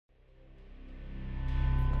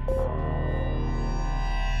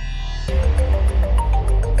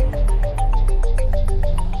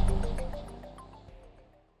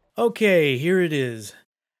Okay, here it is.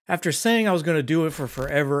 After saying I was going to do it for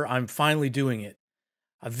forever, I'm finally doing it.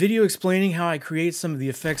 A video explaining how I create some of the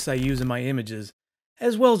effects I use in my images,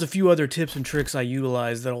 as well as a few other tips and tricks I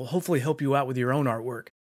utilize that'll hopefully help you out with your own artwork.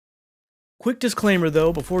 Quick disclaimer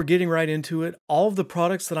though, before getting right into it, all of the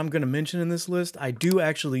products that I'm going to mention in this list I do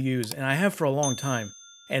actually use, and I have for a long time,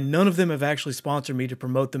 and none of them have actually sponsored me to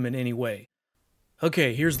promote them in any way.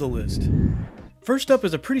 Okay, here's the list. First up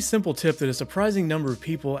is a pretty simple tip that a surprising number of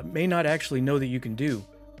people may not actually know that you can do.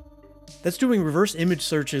 That's doing reverse image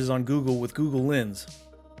searches on Google with Google Lens.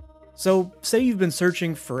 So, say you've been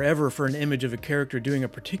searching forever for an image of a character doing a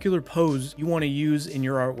particular pose you want to use in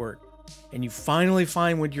your artwork, and you finally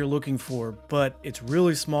find what you're looking for, but it's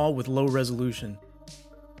really small with low resolution.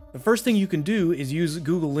 The first thing you can do is use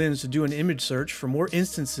Google Lens to do an image search for more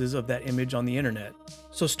instances of that image on the internet.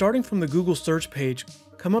 So starting from the Google search page,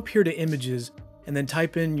 come up here to Images, and then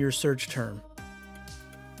type in your search term.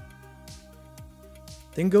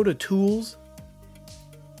 Then go to Tools,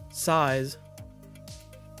 Size,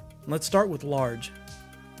 and let's start with Large.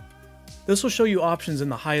 This will show you options in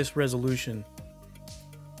the highest resolution.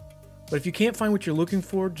 But if you can't find what you're looking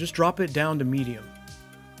for, just drop it down to Medium.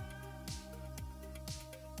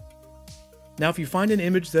 Now if you find an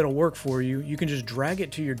image that'll work for you, you can just drag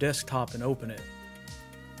it to your desktop and open it.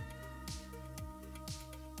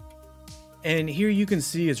 And here you can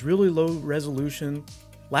see it's really low resolution,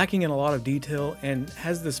 lacking in a lot of detail, and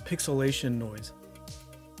has this pixelation noise.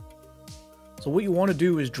 So what you want to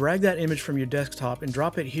do is drag that image from your desktop and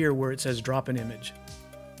drop it here where it says drop an image.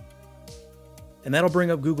 And that'll bring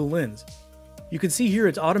up Google Lens. You can see here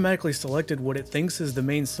it's automatically selected what it thinks is the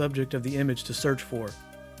main subject of the image to search for,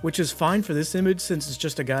 which is fine for this image since it's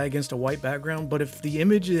just a guy against a white background, but if the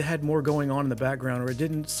image had more going on in the background or it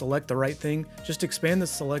didn't select the right thing, just expand the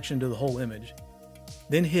selection to the whole image.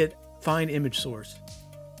 Then hit Find Image Source.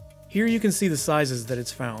 Here you can see the sizes that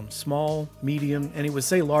it's found, small, medium, and it would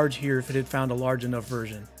say large here if it had found a large enough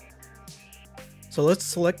version. So let's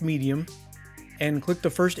select medium and click the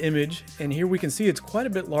first image, and here we can see it's quite a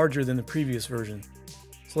bit larger than the previous version.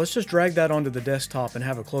 So let's just drag that onto the desktop and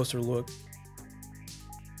have a closer look.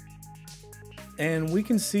 And we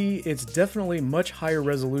can see it's definitely much higher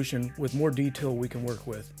resolution with more detail we can work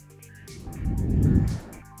with.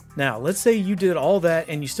 Now, let's say you did all that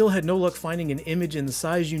and you still had no luck finding an image in the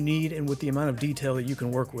size you need and with the amount of detail that you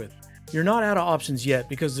can work with. You're not out of options yet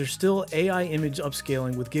because there's still AI image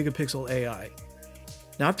upscaling with Gigapixel AI.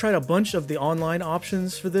 Now, I've tried a bunch of the online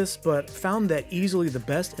options for this, but found that easily the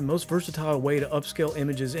best and most versatile way to upscale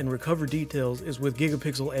images and recover details is with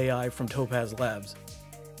Gigapixel AI from Topaz Labs.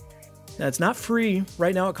 Now, it's not free.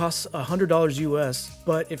 Right now it costs $100 US,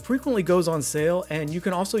 but it frequently goes on sale, and you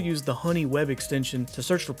can also use the Honey web extension to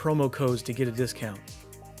search for promo codes to get a discount.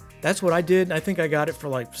 That's what I did, and I think I got it for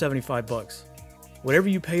like 75 bucks. Whatever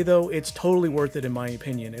you pay though, it's totally worth it in my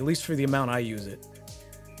opinion, at least for the amount I use it.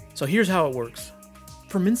 So here's how it works.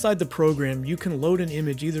 From inside the program, you can load an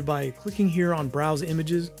image either by clicking here on Browse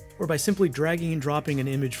Images or by simply dragging and dropping an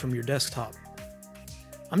image from your desktop.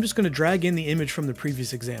 I'm just going to drag in the image from the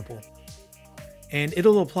previous example, and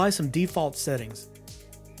it'll apply some default settings.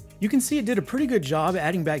 You can see it did a pretty good job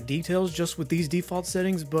adding back details just with these default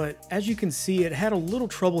settings, but as you can see, it had a little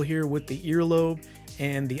trouble here with the earlobe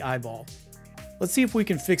and the eyeball. Let's see if we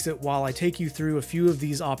can fix it while I take you through a few of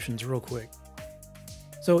these options real quick.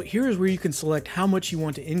 So here is where you can select how much you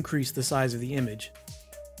want to increase the size of the image.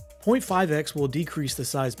 0.5x will decrease the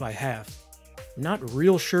size by half. I'm not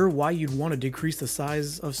real sure why you'd want to decrease the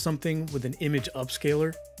size of something with an image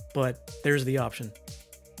upscaler, but there's the option.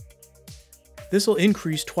 This will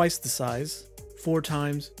increase twice the size, 4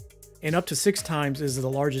 times, and up to 6 times is the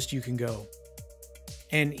largest you can go.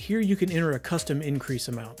 And here you can enter a custom increase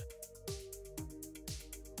amount.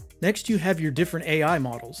 Next you have your different AI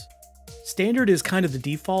models. Standard is kind of the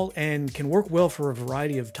default and can work well for a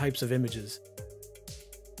variety of types of images.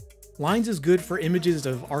 Lines is good for images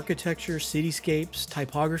of architecture, cityscapes,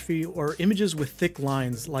 typography, or images with thick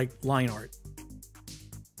lines like line art.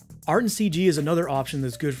 Art and CG is another option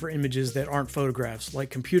that's good for images that aren't photographs, like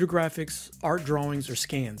computer graphics, art drawings, or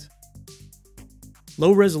scans.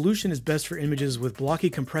 Low resolution is best for images with blocky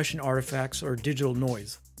compression artifacts or digital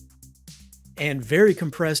noise. And very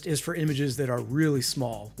compressed is for images that are really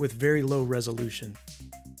small, with very low resolution.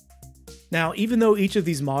 Now, even though each of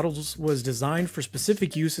these models was designed for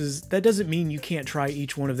specific uses, that doesn't mean you can't try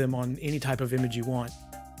each one of them on any type of image you want.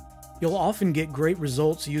 You'll often get great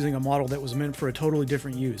results using a model that was meant for a totally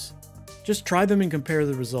different use. Just try them and compare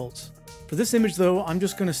the results. For this image though, I'm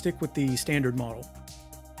just going to stick with the standard model.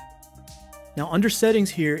 Now under settings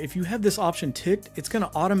here, if you have this option ticked, it's going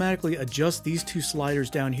to automatically adjust these two sliders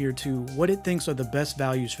down here to what it thinks are the best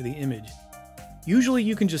values for the image. Usually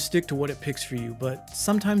you can just stick to what it picks for you, but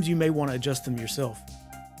sometimes you may want to adjust them yourself.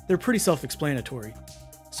 They're pretty self-explanatory.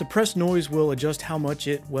 Suppressed noise will adjust how much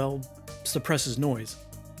it, well, suppresses noise.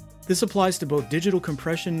 This applies to both digital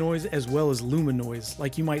compression noise as well as luma noise,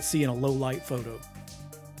 like you might see in a low light photo.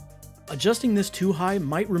 Adjusting this too high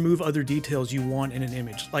might remove other details you want in an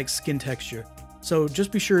image, like skin texture, so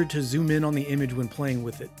just be sure to zoom in on the image when playing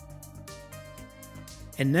with it.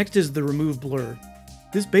 And next is the remove blur.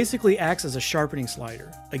 This basically acts as a sharpening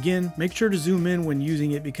slider. Again, make sure to zoom in when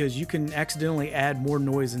using it because you can accidentally add more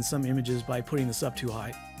noise in some images by putting this up too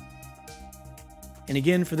high. And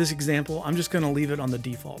again, for this example, I'm just going to leave it on the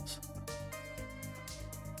defaults.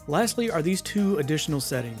 Lastly are these two additional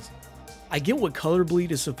settings. I get what color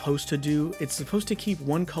bleed is supposed to do. It's supposed to keep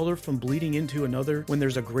one color from bleeding into another when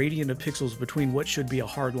there's a gradient of pixels between what should be a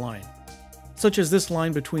hard line, such as this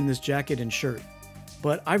line between this jacket and shirt.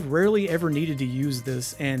 But I've rarely ever needed to use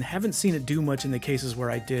this and haven't seen it do much in the cases where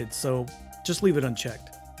I did, so just leave it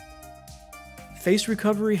unchecked. Face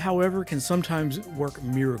recovery, however, can sometimes work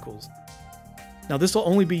miracles. Now this will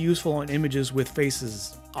only be useful on images with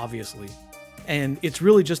faces, obviously. And it's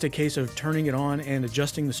really just a case of turning it on and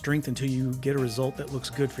adjusting the strength until you get a result that looks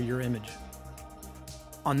good for your image.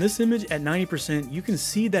 On this image at 90%, you can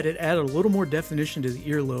see that it added a little more definition to the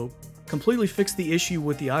earlobe, completely fixed the issue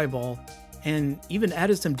with the eyeball, and even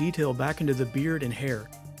added some detail back into the beard and hair.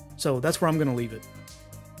 So that's where I'm going to leave it.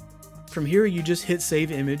 From here, you just hit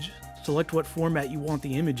Save Image, select what format you want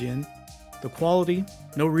the image in, the quality,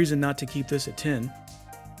 no reason not to keep this at 10,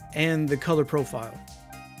 and the color profile.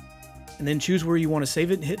 And then choose where you want to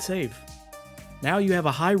save it and hit Save. Now you have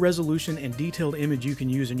a high resolution and detailed image you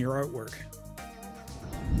can use in your artwork.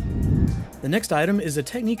 The next item is a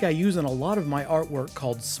technique I use in a lot of my artwork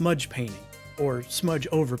called smudge painting, or smudge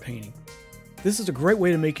over painting. This is a great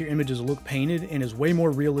way to make your images look painted and is way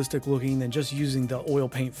more realistic looking than just using the oil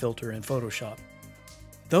paint filter in Photoshop.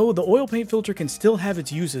 Though the oil paint filter can still have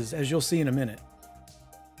its uses, as you'll see in a minute.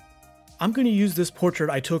 I'm going to use this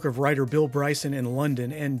portrait I took of writer Bill Bryson in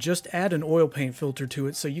London and just add an oil paint filter to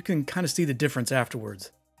it so you can kind of see the difference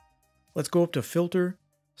afterwards. Let's go up to Filter,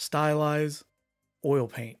 Stylize, Oil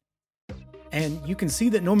Paint. And you can see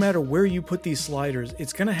that no matter where you put these sliders,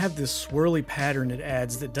 it's going to have this swirly pattern it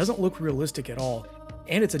adds that doesn't look realistic at all.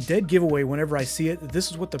 And it's a dead giveaway whenever I see it that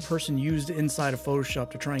this is what the person used inside of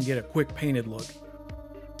Photoshop to try and get a quick painted look.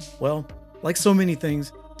 Well, like so many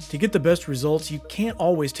things, to get the best results, you can't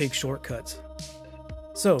always take shortcuts.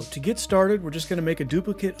 So, to get started, we're just going to make a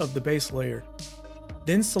duplicate of the base layer.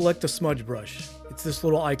 Then select the smudge brush. It's this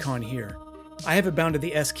little icon here. I have it bound to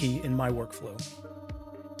the S key in my workflow.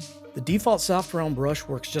 The default soft round brush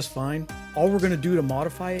works just fine. All we're going to do to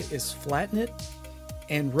modify it is flatten it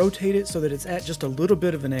and rotate it so that it's at just a little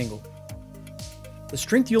bit of an angle. The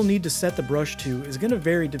strength you'll need to set the brush to is going to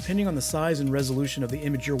vary depending on the size and resolution of the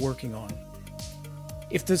image you're working on.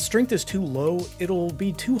 If the strength is too low, it'll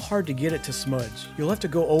be too hard to get it to smudge. You'll have to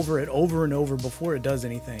go over it over and over before it does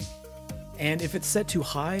anything. And if it's set too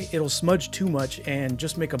high, it'll smudge too much and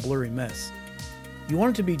just make a blurry mess. You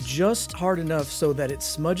want it to be just hard enough so that it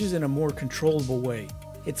smudges in a more controllable way.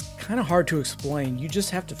 It's kind of hard to explain, you just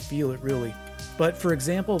have to feel it really. But for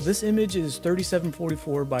example, this image is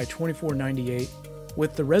 3744 by 2498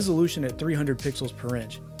 with the resolution at 300 pixels per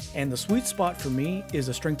inch, and the sweet spot for me is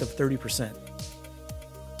a strength of 30%.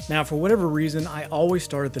 Now, for whatever reason, I always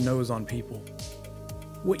start at the nose on people.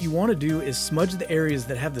 What you want to do is smudge the areas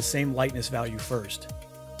that have the same lightness value first.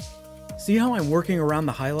 See how I'm working around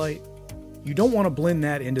the highlight? You don't want to blend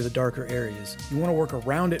that into the darker areas. You want to work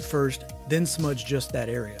around it first, then smudge just that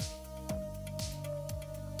area.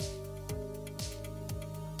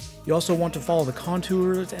 You also want to follow the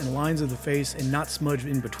contours and lines of the face and not smudge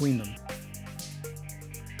in between them.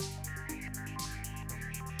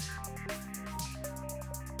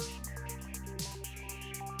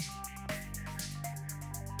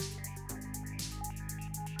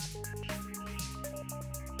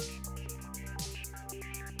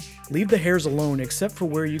 Leave the hairs alone except for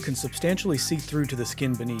where you can substantially see through to the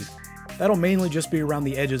skin beneath. That'll mainly just be around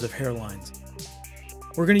the edges of hairlines.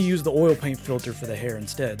 We're going to use the oil paint filter for the hair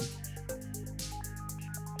instead.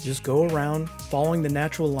 Just go around, following the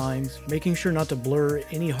natural lines, making sure not to blur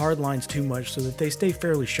any hard lines too much so that they stay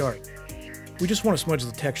fairly sharp. We just want to smudge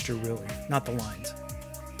the texture really, not the lines.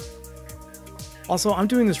 Also, I'm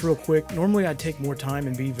doing this real quick. Normally I'd take more time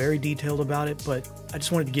and be very detailed about it, but I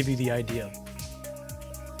just wanted to give you the idea.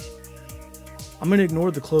 I'm going to ignore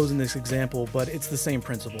the clothes in this example, but it's the same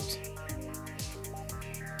principles.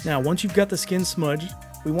 Now, once you've got the skin smudged,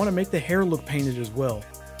 we want to make the hair look painted as well.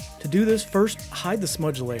 To do this, first hide the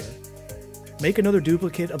smudge layer. Make another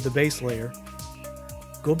duplicate of the base layer.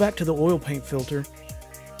 Go back to the oil paint filter,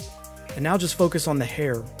 and now just focus on the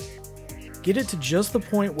hair. Get it to just the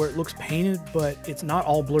point where it looks painted, but it's not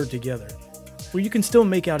all blurred together, where you can still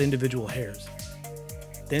make out individual hairs.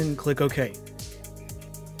 Then click OK.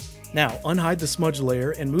 Now, unhide the smudge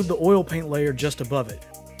layer and move the oil paint layer just above it.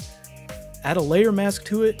 Add a layer mask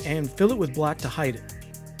to it and fill it with black to hide it.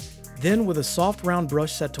 Then, with a soft round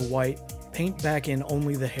brush set to white, paint back in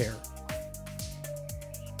only the hair.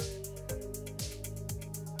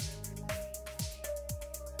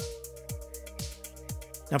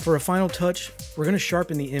 Now for a final touch, we're going to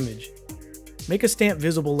sharpen the image. Make a stamp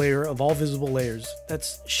visible layer of all visible layers.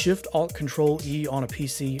 That's Shift-Alt-Control-E on a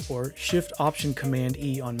PC or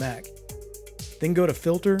Shift-Option-Command-E on Mac. Then go to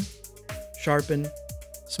Filter, Sharpen,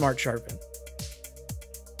 Smart Sharpen.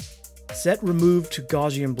 Set Remove to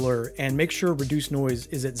Gaussian Blur and make sure Reduce Noise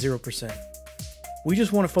is at 0%. We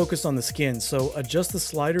just want to focus on the skin, so adjust the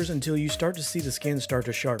sliders until you start to see the skin start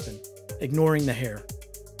to sharpen, ignoring the hair.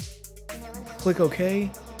 Click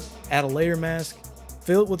OK, add a layer mask,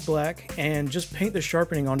 fill it with black, and just paint the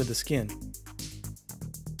sharpening onto the skin.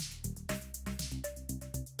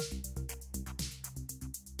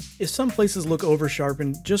 If some places look over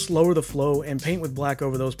sharpened, just lower the flow and paint with black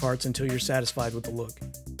over those parts until you're satisfied with the look.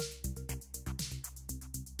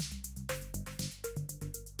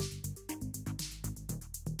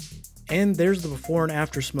 And there's the before and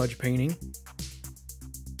after smudge painting.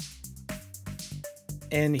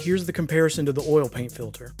 And here's the comparison to the oil paint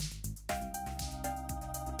filter.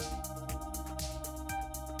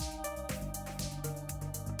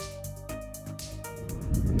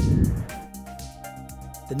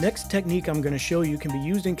 The next technique I'm going to show you can be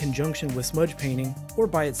used in conjunction with smudge painting or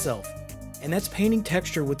by itself, and that's painting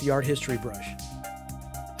texture with the art history brush.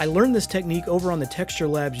 I learned this technique over on the Texture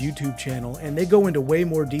Labs YouTube channel, and they go into way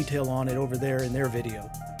more detail on it over there in their video.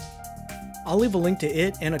 I'll leave a link to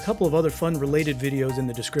it and a couple of other fun related videos in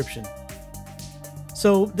the description.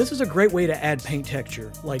 So this is a great way to add paint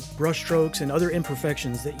texture, like brush strokes and other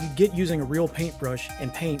imperfections that you get using a real paintbrush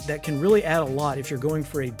and paint that can really add a lot if you're going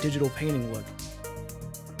for a digital painting look.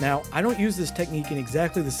 Now, I don't use this technique in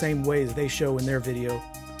exactly the same way as they show in their video.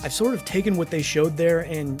 I've sort of taken what they showed there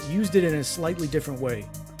and used it in a slightly different way.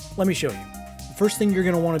 Let me show you. The first thing you're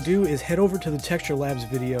going to want to do is head over to the Texture Labs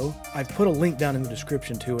video. I've put a link down in the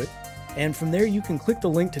description to it. And from there you can click the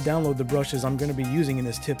link to download the brushes I'm going to be using in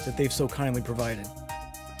this tip that they've so kindly provided.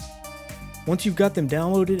 Once you've got them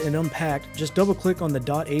downloaded and unpacked, just double click on the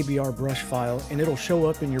 .abr brush file and it'll show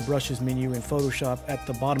up in your brushes menu in Photoshop at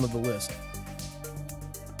the bottom of the list.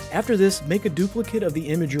 After this, make a duplicate of the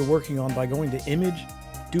image you're working on by going to Image,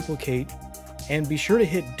 Duplicate, and be sure to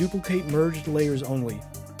hit Duplicate Merged Layers Only.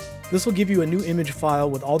 This will give you a new image file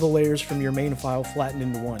with all the layers from your main file flattened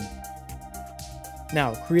into one.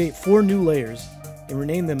 Now, create 4 new layers and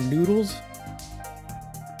rename them Noodles,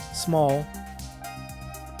 Small,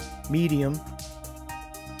 Medium,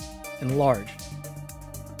 and Large.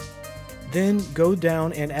 Then go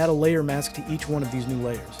down and add a layer mask to each one of these new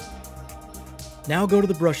layers. Now go to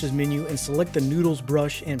the Brushes menu and select the Noodles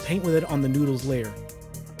brush and paint with it on the Noodles layer.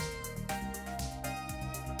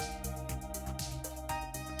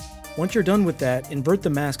 Once you're done with that, invert the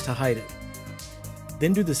mask to hide it.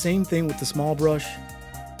 Then do the same thing with the small brush,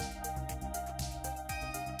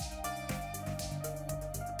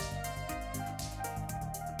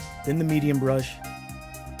 then the medium brush,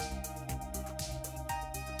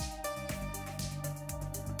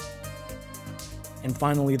 and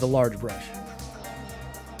finally the large brush.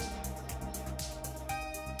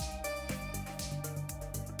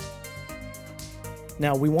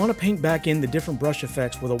 Now we want to paint back in the different brush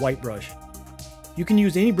effects with a white brush. You can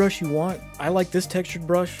use any brush you want. I like this textured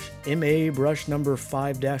brush, MA brush number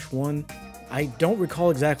 5-1. I don't recall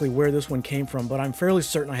exactly where this one came from, but I'm fairly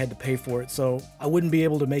certain I had to pay for it, so I wouldn't be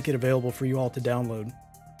able to make it available for you all to download.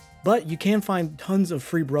 But you can find tons of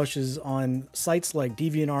free brushes on sites like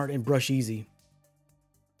DeviantArt and BrushEasy.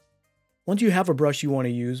 Once you have a brush you want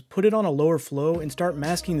to use, put it on a lower flow and start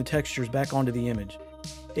masking the textures back onto the image.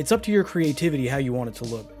 It's up to your creativity how you want it to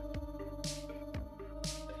look.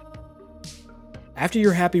 After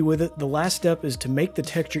you're happy with it, the last step is to make the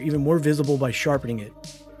texture even more visible by sharpening it.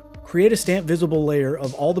 Create a stamp visible layer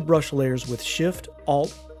of all the brush layers with Shift,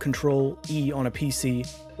 Alt, Control, E on a PC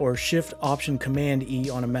or Shift, Option, Command, E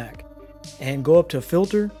on a Mac. And go up to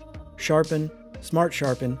Filter, Sharpen, Smart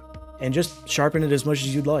Sharpen, and just sharpen it as much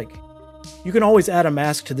as you'd like. You can always add a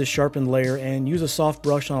mask to this sharpened layer and use a soft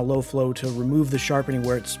brush on a low flow to remove the sharpening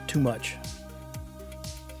where it's too much.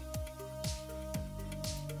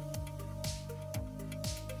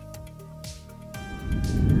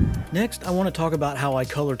 Next, I want to talk about how I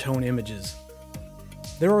color tone images.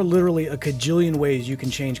 There are literally a cajillion ways you can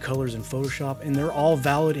change colors in Photoshop, and they're all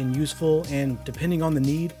valid and useful, and depending on the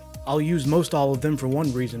need, I'll use most all of them for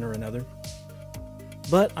one reason or another.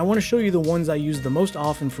 But I want to show you the ones I use the most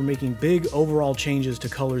often for making big overall changes to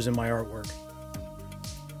colors in my artwork.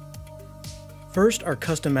 First are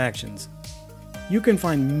custom actions. You can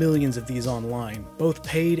find millions of these online, both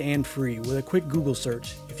paid and free, with a quick Google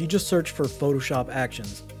search if you just search for Photoshop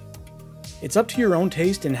actions. It's up to your own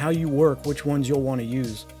taste and how you work which ones you'll want to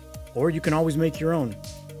use, or you can always make your own.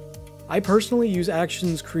 I personally use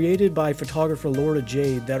actions created by photographer Laura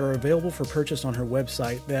Jade that are available for purchase on her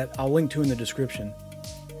website that I'll link to in the description.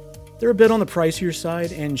 They're a bit on the pricier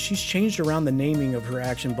side, and she's changed around the naming of her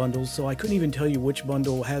action bundles, so I couldn't even tell you which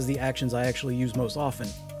bundle has the actions I actually use most often.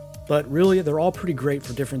 But really, they're all pretty great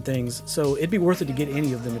for different things, so it'd be worth it to get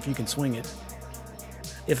any of them if you can swing it.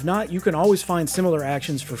 If not, you can always find similar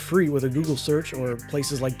actions for free with a Google search or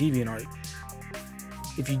places like DeviantArt.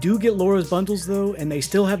 If you do get Laura's bundles though, and they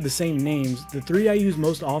still have the same names, the three I use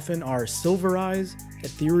most often are Silverize,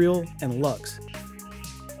 Ethereal, and Lux.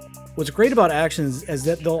 What's great about actions is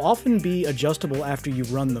that they'll often be adjustable after you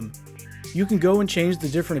run them. You can go and change the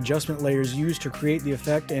different adjustment layers used to create the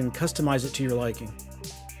effect and customize it to your liking.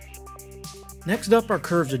 Next up are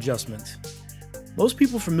curves adjustments. Most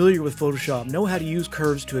people familiar with Photoshop know how to use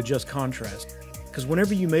curves to adjust contrast, because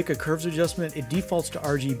whenever you make a curves adjustment, it defaults to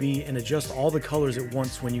RGB and adjusts all the colors at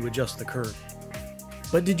once when you adjust the curve.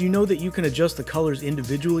 But did you know that you can adjust the colors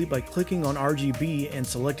individually by clicking on RGB and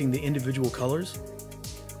selecting the individual colors?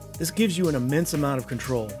 This gives you an immense amount of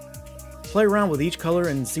control. Play around with each color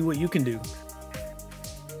and see what you can do.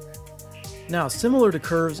 Now, similar to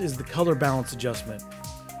curves is the color balance adjustment.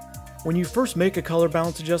 When you first make a color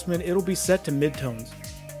balance adjustment, it'll be set to midtones.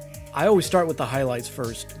 I always start with the highlights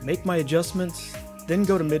first, make my adjustments, then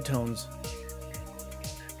go to midtones,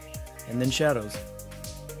 and then shadows.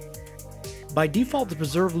 By default, the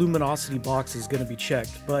preserve luminosity box is going to be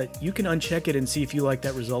checked, but you can uncheck it and see if you like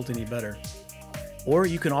that result any better. Or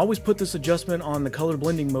you can always put this adjustment on the color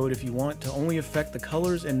blending mode if you want to only affect the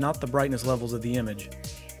colors and not the brightness levels of the image.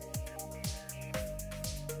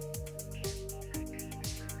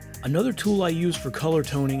 Another tool I use for color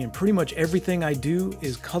toning in pretty much everything I do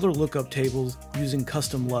is color lookup tables using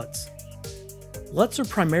custom LUTs. LUTs are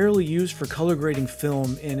primarily used for color grading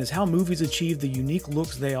film and is how movies achieve the unique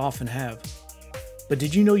looks they often have. But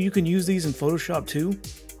did you know you can use these in Photoshop too?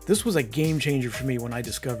 This was a game changer for me when I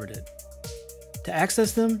discovered it. To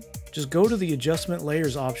access them, just go to the Adjustment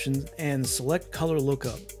Layers option and select Color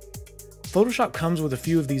Lookup. Photoshop comes with a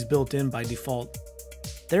few of these built in by default.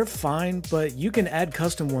 They're fine, but you can add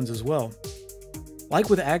custom ones as well. Like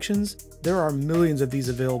with actions, there are millions of these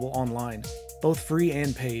available online, both free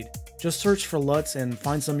and paid. Just search for LUTs and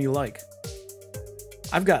find some you like.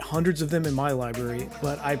 I've got hundreds of them in my library,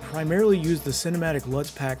 but I primarily use the Cinematic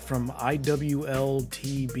LUTs pack from IWLTBAP.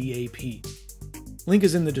 Link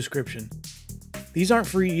is in the description. These aren't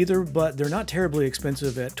free either, but they're not terribly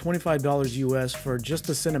expensive at $25 US for just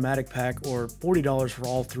the cinematic pack or $40 for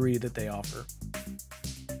all three that they offer.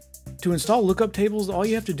 To install lookup tables, all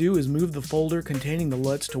you have to do is move the folder containing the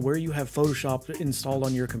LUTs to where you have Photoshop installed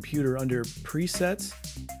on your computer under Presets,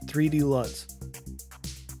 3D LUTs.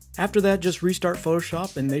 After that, just restart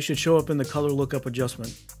Photoshop and they should show up in the color lookup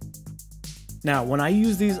adjustment. Now, when I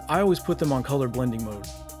use these, I always put them on color blending mode.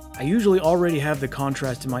 I usually already have the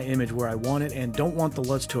contrast in my image where I want it and don't want the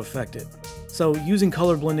LUTs to affect it. So using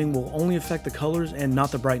color blending will only affect the colors and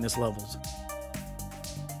not the brightness levels.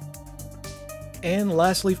 And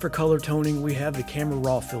lastly, for color toning, we have the Camera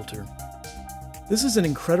Raw filter. This is an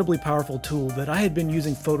incredibly powerful tool that I had been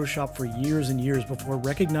using Photoshop for years and years before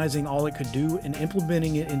recognizing all it could do and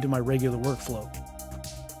implementing it into my regular workflow.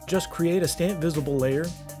 Just create a stamp visible layer,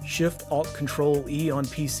 Shift-Alt-Control-E on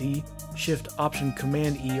PC,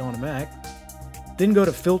 Shift-Option-Command-E on a Mac, then go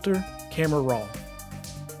to Filter, Camera Raw.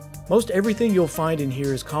 Most everything you'll find in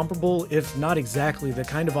here is comparable, if not exactly, the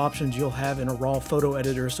kind of options you'll have in a RAW photo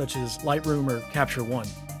editor such as Lightroom or Capture One.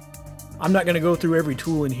 I'm not going to go through every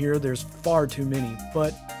tool in here, there's far too many,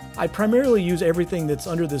 but I primarily use everything that's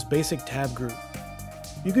under this basic tab group.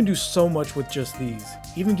 You can do so much with just these,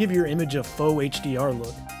 even give your image a faux HDR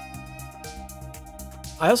look.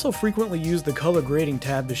 I also frequently use the color grading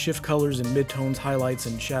tab to shift colors in midtones, highlights,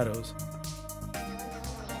 and shadows.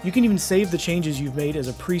 You can even save the changes you've made as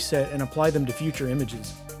a preset and apply them to future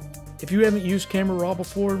images. If you haven't used Camera Raw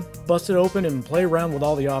before, bust it open and play around with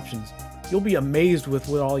all the options. You'll be amazed with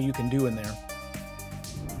what all you can do in there.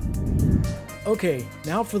 Okay,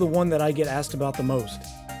 now for the one that I get asked about the most,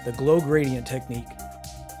 the glow gradient technique.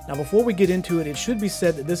 Now before we get into it, it should be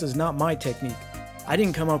said that this is not my technique. I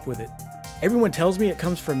didn't come up with it. Everyone tells me it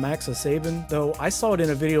comes from Maxa Sabin, though I saw it in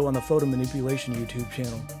a video on the photo manipulation YouTube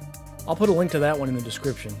channel. I'll put a link to that one in the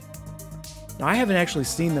description. Now I haven't actually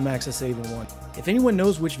seen the Maxa Sabin one. If anyone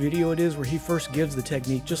knows which video it is where he first gives the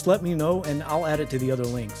technique, just let me know and I'll add it to the other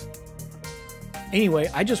links. Anyway,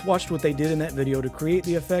 I just watched what they did in that video to create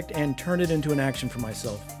the effect and turn it into an action for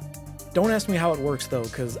myself. Don't ask me how it works though,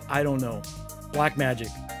 cause I don't know. Black magic.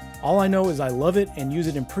 All I know is I love it and use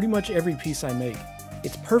it in pretty much every piece I make.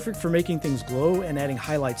 It's perfect for making things glow and adding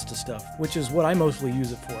highlights to stuff, which is what I mostly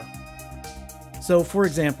use it for. So for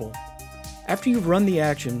example, after you've run the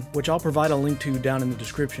action, which I'll provide a link to down in the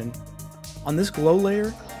description, on this glow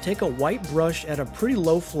layer, take a white brush at a pretty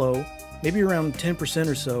low flow, maybe around 10%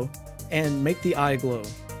 or so, and make the eye glow.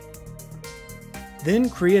 Then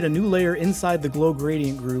create a new layer inside the glow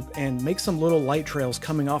gradient group and make some little light trails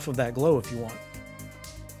coming off of that glow if you want.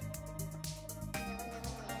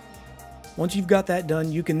 Once you've got that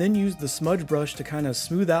done, you can then use the smudge brush to kind of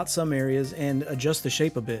smooth out some areas and adjust the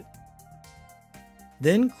shape a bit.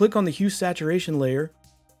 Then click on the hue saturation layer,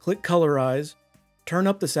 click colorize, turn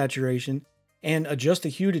up the saturation, and adjust the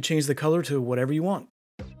hue to change the color to whatever you want.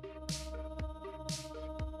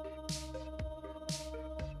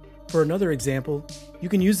 For another example, you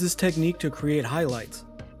can use this technique to create highlights.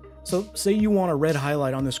 So say you want a red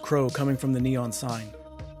highlight on this crow coming from the neon sign.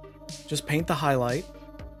 Just paint the highlight.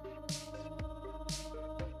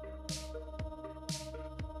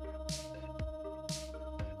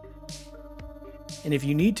 And if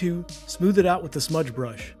you need to, smooth it out with the smudge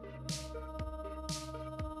brush.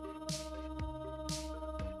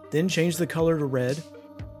 Then change the color to red.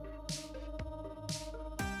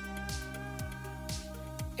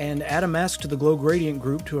 And add a mask to the glow gradient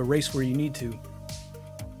group to erase where you need to.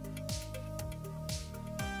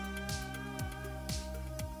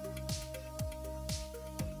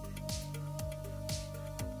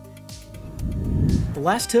 The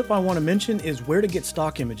last tip I want to mention is where to get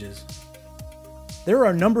stock images. There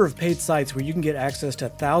are a number of paid sites where you can get access to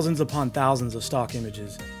thousands upon thousands of stock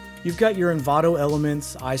images. You've got your Envato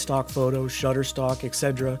Elements, iStock Photos, Shutterstock,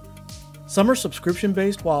 etc. Some are subscription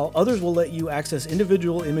based, while others will let you access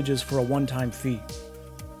individual images for a one-time fee.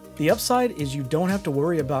 The upside is you don't have to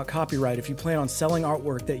worry about copyright if you plan on selling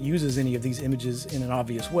artwork that uses any of these images in an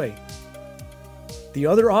obvious way. The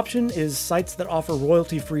other option is sites that offer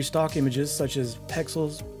royalty-free stock images such as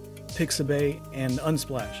Pexels, Pixabay, and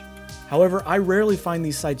Unsplash. However, I rarely find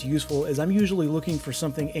these sites useful as I'm usually looking for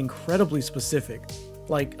something incredibly specific,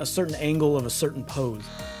 like a certain angle of a certain pose.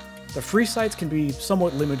 The free sites can be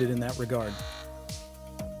somewhat limited in that regard.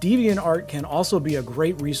 DeviantArt can also be a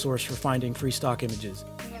great resource for finding free stock images.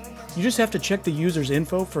 You just have to check the user's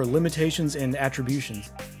info for limitations and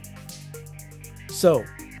attributions. So,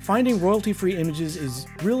 finding royalty-free images is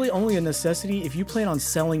really only a necessity if you plan on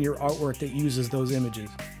selling your artwork that uses those images.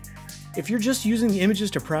 If you're just using the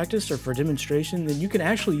images to practice or for demonstration, then you can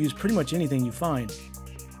actually use pretty much anything you find.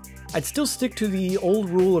 I'd still stick to the old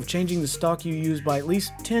rule of changing the stock you use by at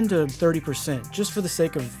least 10 to 30%, just for the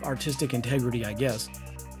sake of artistic integrity, I guess.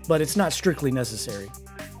 But it's not strictly necessary.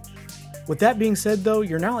 With that being said though,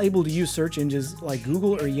 you're now able to use search engines like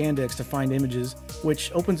Google or Yandex to find images,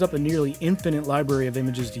 which opens up a nearly infinite library of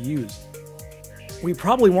images to use. We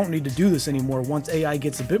probably won't need to do this anymore once AI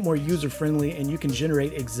gets a bit more user-friendly and you can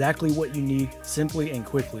generate exactly what you need simply and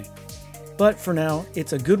quickly. But for now,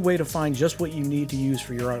 it's a good way to find just what you need to use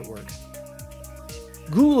for your artwork.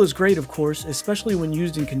 Google is great, of course, especially when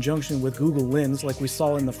used in conjunction with Google Lens like we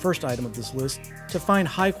saw in the first item of this list, to find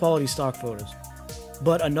high-quality stock photos.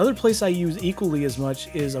 But another place I use equally as much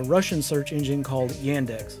is a Russian search engine called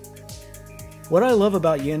Yandex. What I love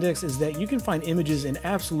about Yandex is that you can find images in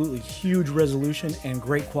absolutely huge resolution and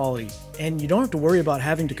great quality, and you don't have to worry about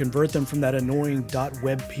having to convert them from that annoying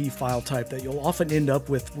 .webp file type that you'll often end up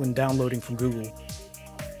with when downloading from Google.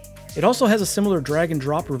 It also has a similar drag and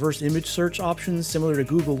drop reverse image search option similar to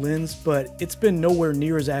Google Lens, but it's been nowhere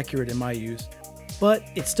near as accurate in my use. But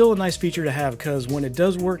it's still a nice feature to have because when it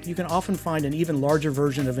does work, you can often find an even larger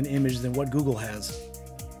version of an image than what Google has.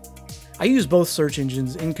 I use both search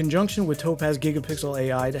engines in conjunction with Topaz Gigapixel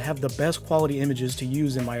AI to have the best quality images to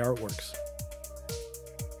use in my artworks.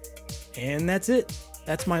 And that's it.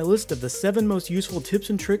 That's my list of the 7 most useful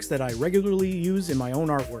tips and tricks that I regularly use in my own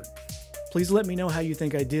artwork. Please let me know how you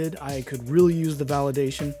think I did. I could really use the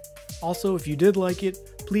validation. Also, if you did like it,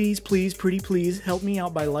 Please, please, pretty please, help me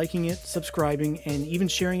out by liking it, subscribing, and even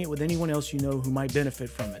sharing it with anyone else you know who might benefit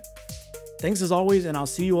from it. Thanks as always, and I'll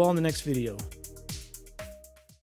see you all in the next video.